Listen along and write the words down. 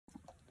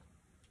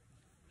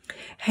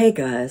Hey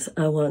guys,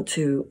 I want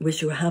to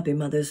wish you a happy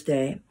Mother's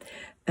Day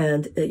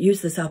and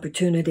use this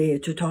opportunity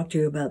to talk to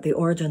you about the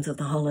origins of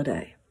the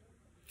holiday.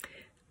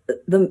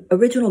 The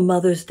original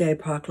Mother's Day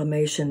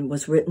proclamation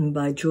was written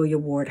by Julia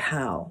Ward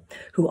Howe,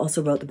 who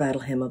also wrote the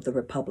Battle Hymn of the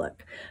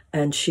Republic,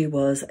 and she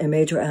was a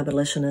major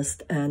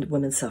abolitionist and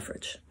women's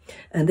suffrage.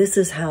 And this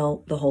is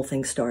how the whole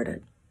thing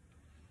started.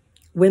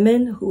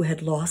 Women who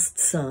had lost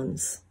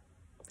sons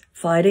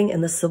fighting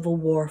in the Civil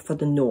War for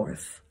the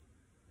North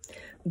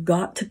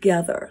got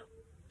together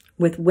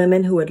with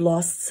women who had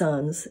lost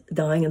sons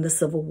dying in the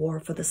Civil War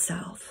for the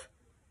South.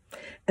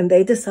 And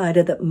they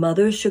decided that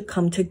mothers should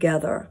come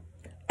together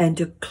and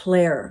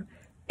declare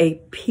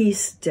a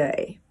peace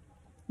day.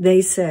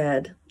 They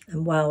said,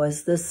 and wow,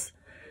 is this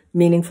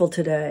meaningful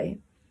today,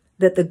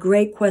 that the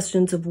great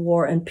questions of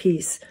war and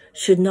peace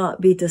should not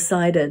be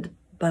decided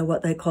by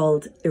what they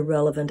called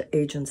irrelevant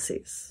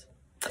agencies.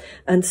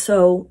 And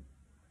so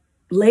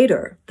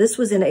later, this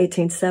was in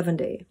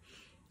 1870,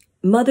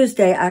 Mother's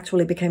Day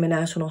actually became a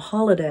national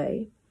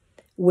holiday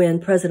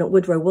when President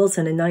Woodrow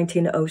Wilson in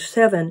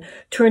 1907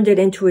 turned it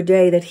into a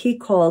day that he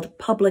called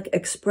public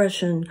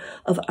expression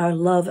of our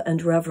love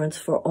and reverence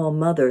for all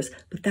mothers.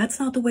 But that's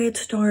not the way it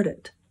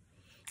started.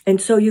 And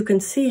so you can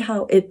see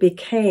how it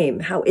became,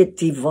 how it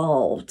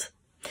devolved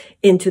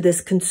into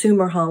this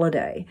consumer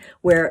holiday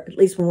where, at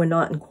least when we're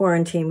not in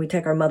quarantine, we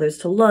take our mothers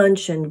to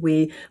lunch and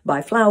we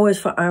buy flowers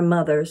for our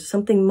mothers.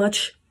 Something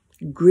much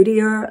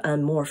grittier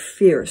and more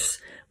fierce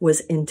was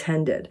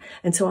intended.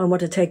 And so I want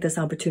to take this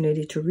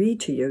opportunity to read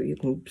to you, you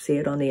can see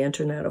it on the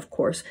internet, of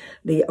course,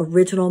 the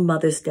original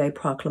Mother's Day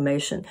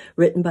proclamation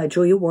written by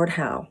Julia Ward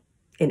Howe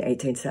in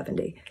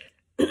 1870.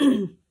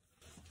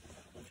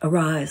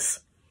 Arise,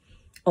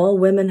 all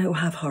women who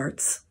have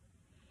hearts,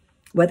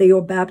 whether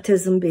your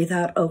baptism be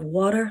that of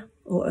water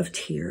or of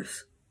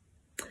tears.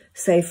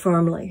 Say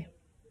firmly,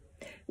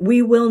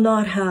 we will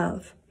not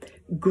have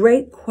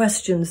great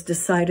questions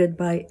decided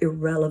by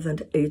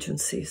irrelevant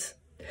agencies.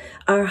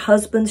 Our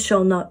husbands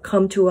shall not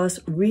come to us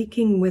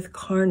reeking with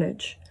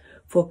carnage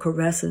for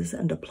caresses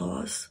and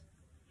applause.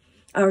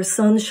 Our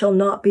sons shall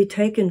not be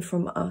taken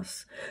from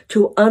us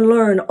to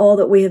unlearn all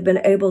that we have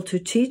been able to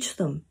teach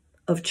them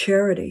of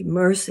charity,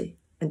 mercy,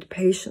 and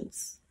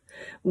patience.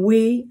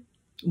 We,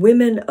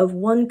 women of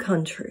one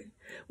country,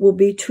 will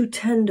be too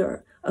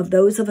tender of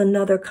those of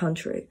another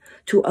country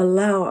to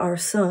allow our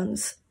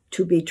sons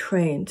to be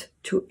trained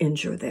to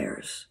injure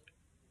theirs.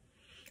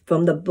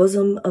 From the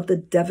bosom of the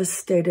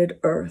devastated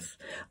earth,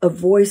 a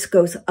voice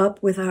goes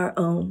up with our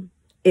own.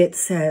 It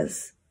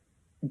says,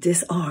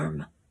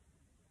 disarm,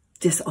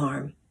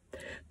 disarm.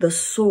 The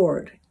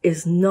sword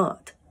is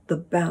not the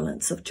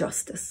balance of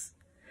justice.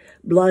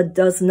 Blood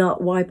does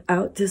not wipe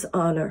out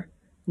dishonor,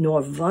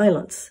 nor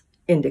violence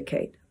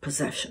indicate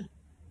possession.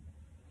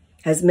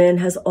 As men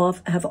have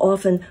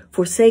often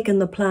forsaken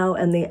the plow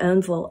and the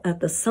anvil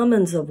at the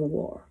summons of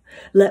war,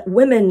 let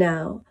women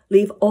now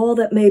leave all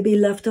that may be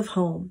left of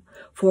home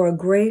for a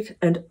great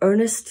and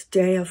earnest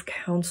day of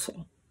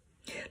council.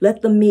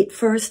 Let them meet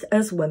first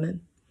as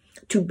women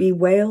to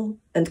bewail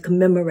and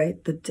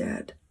commemorate the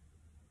dead.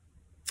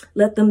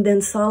 Let them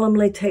then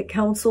solemnly take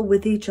counsel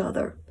with each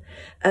other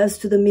as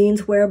to the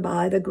means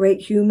whereby the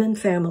great human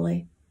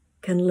family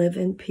can live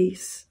in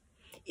peace,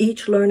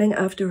 each learning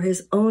after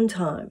his own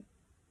time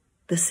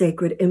the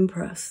sacred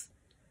impress,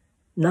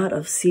 not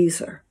of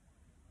Caesar,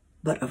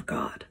 but of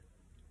God.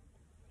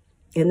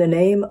 In the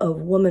name of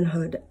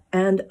womanhood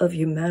and of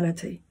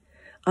humanity,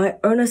 I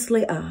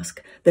earnestly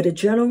ask that a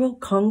general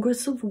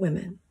Congress of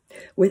Women,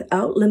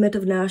 without limit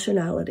of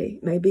nationality,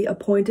 may be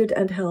appointed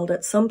and held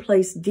at some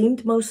place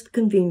deemed most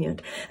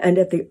convenient and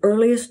at the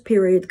earliest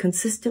period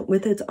consistent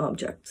with its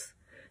objects,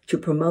 to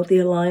promote the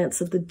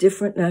alliance of the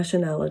different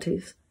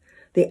nationalities,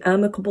 the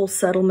amicable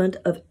settlement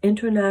of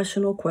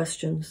international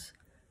questions,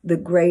 the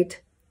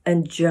great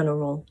and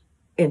general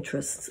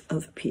interests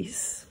of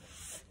peace."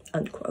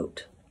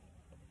 Unquote.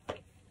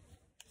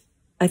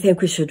 I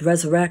think we should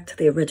resurrect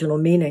the original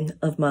meaning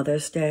of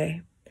Mother's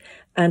Day.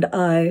 And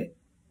I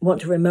want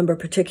to remember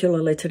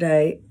particularly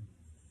today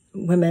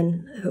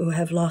women who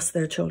have lost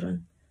their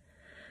children,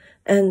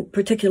 and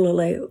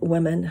particularly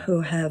women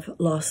who have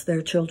lost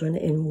their children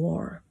in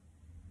war.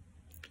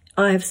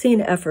 I have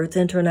seen efforts,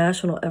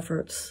 international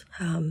efforts,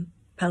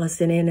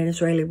 Palestinian and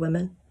Israeli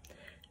women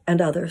and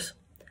others,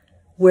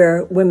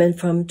 where women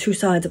from two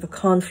sides of a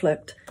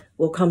conflict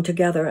will come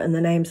together in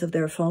the names of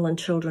their fallen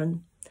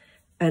children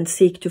and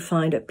seek to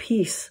find a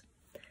peace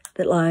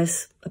that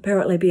lies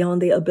apparently beyond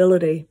the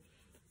ability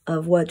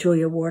of what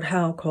Julia Ward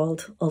Howe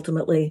called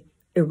ultimately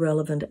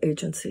irrelevant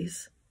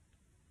agencies.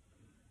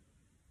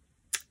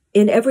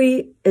 In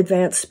every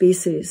advanced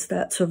species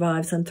that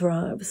survives and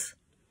thrives,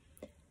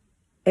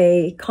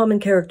 a common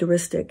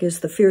characteristic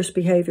is the fierce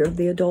behavior of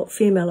the adult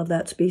female of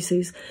that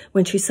species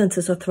when she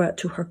senses a threat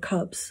to her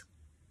cubs.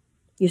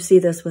 You see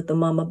this with the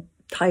mama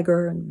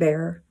tiger and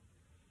bear.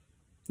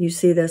 You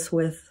see this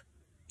with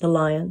the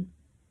lion.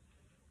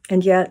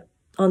 And yet,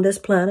 on this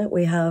planet,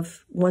 we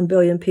have 1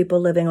 billion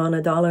people living on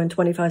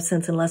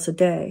 $1.25 and less a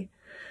day.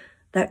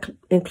 That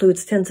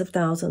includes tens of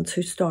thousands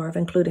who starve,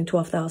 including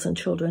 12,000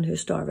 children who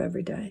starve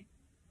every day.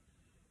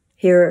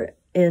 Here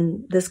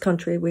in this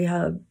country, we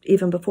have,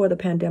 even before the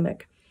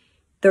pandemic,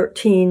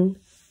 13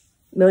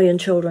 million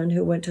children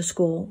who went to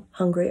school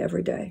hungry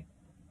every day.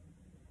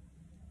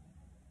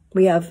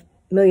 We have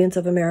millions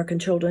of American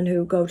children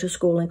who go to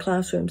school in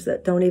classrooms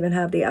that don't even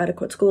have the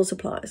adequate school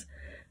supplies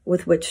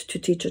with which to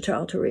teach a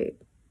child to read.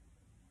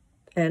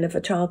 And if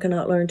a child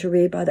cannot learn to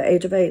read by the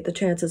age of 8, the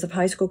chances of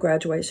high school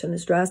graduation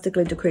is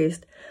drastically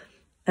decreased,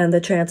 and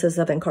the chances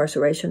of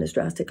incarceration is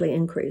drastically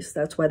increased.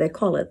 That's why they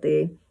call it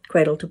the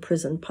cradle to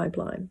prison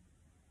pipeline.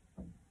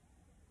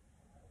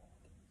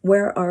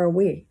 Where are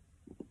we?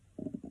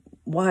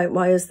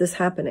 Why is this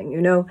happening?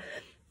 You know,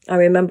 I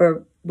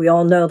remember we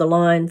all know the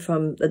line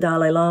from the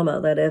Dalai Lama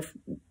that if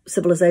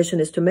civilization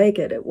is to make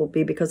it, it will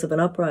be because of an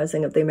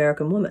uprising of the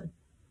American woman.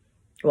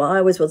 Well, I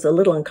always was a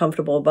little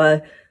uncomfortable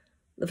by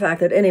the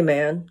fact that any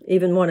man,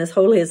 even one as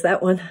holy as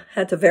that one,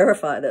 had to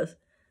verify this.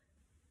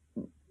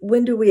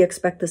 When do we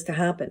expect this to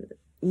happen?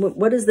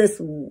 What is this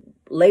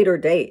later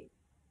date?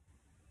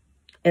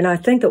 And I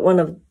think that one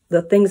of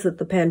the things that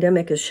the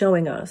pandemic is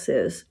showing us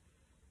is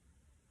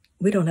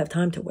we don't have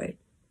time to wait.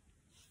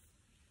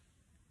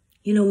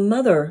 You know,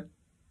 mother,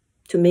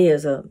 to me,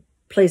 is a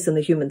place in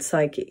the human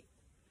psyche.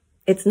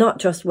 It's not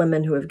just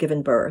women who have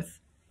given birth.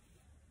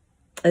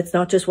 It's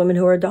not just women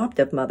who are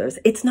adoptive mothers.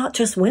 It's not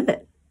just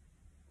women.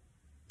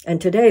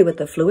 And today, with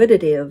the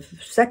fluidity of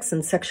sex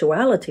and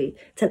sexuality,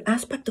 it's an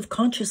aspect of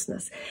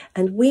consciousness.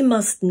 And we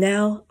must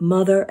now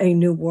mother a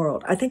new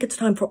world. I think it's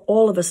time for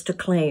all of us to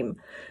claim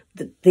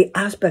the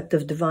aspect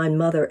of divine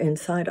mother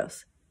inside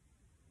us.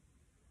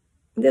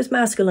 There's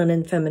masculine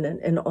and feminine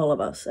in all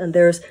of us. And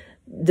there's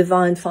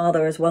divine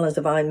father as well as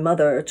divine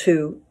mother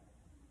to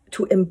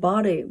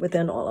embody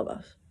within all of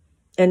us.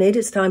 And it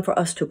is time for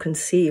us to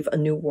conceive a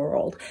new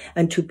world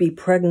and to be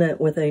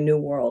pregnant with a new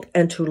world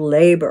and to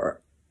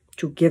labor,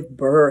 to give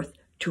birth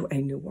to a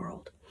new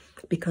world.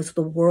 Because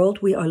the world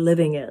we are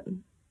living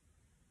in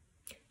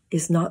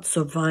is not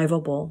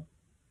survivable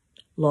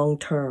long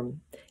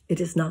term.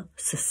 It is not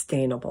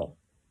sustainable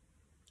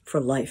for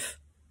life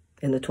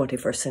in the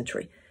 21st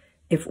century.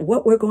 If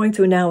what we're going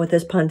through now with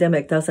this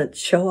pandemic doesn't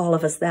show all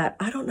of us that,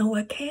 I don't know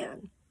what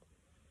can.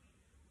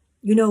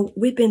 You know,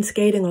 we've been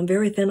skating on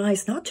very thin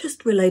ice, not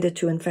just related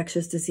to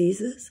infectious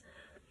diseases,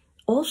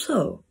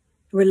 also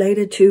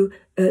related to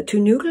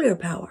nuclear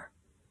power,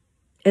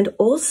 and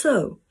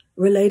also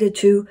related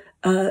to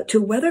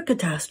weather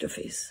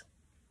catastrophes.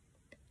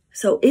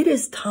 So it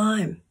is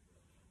time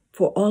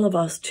for all of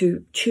us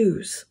to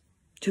choose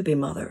to be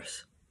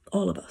mothers,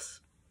 all of us,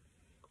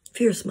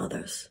 fierce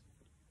mothers.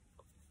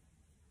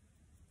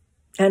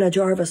 Anna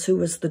Jarvis, who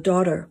was the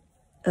daughter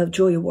of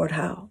Julia Ward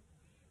Howe,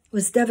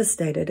 was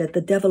devastated at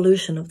the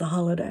devolution of the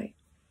holiday,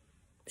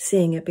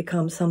 seeing it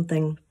become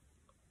something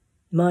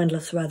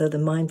mindless rather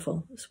than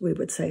mindful, as we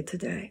would say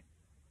today.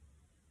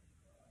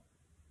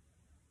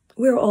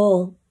 We're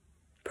all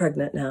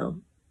pregnant now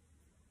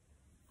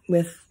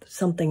with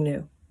something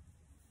new,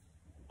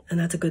 and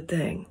that's a good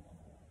thing.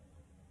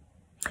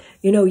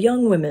 You know,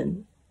 young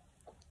women,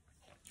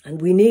 and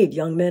we need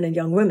young men and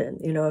young women.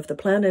 You know, if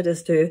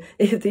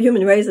the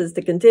human race is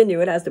to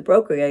continue, it has to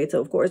procreate. So,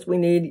 of course, we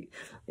need,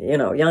 you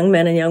know, young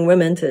men and young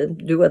women to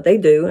do what they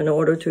do in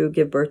order to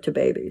give birth to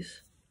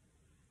babies.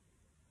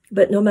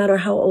 But no matter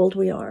how old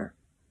we are,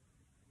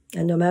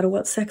 and no matter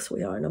what sex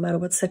we are, no matter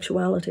what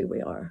sexuality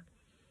we are,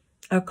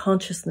 our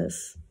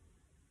consciousness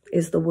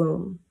is the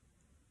womb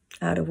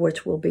out of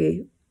which will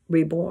be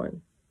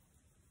reborn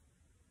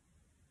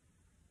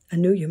a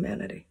new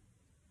humanity.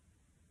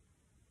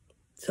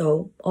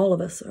 So all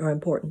of us are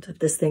important if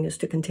this thing is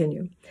to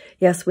continue.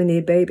 Yes, we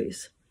need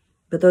babies,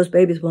 but those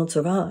babies won't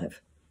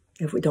survive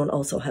if we don't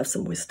also have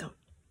some wisdom.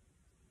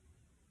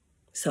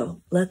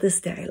 So let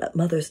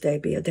Mother's Day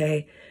be a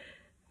day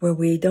where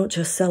we don't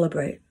just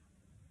celebrate,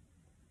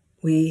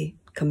 we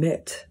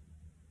commit.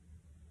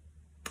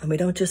 And we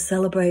don't just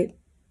celebrate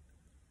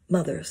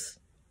mothers,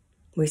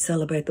 we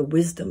celebrate the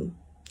wisdom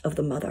of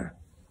the mother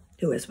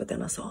who is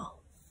within us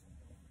all.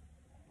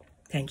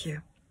 Thank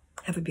you.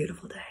 Have a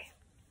beautiful day.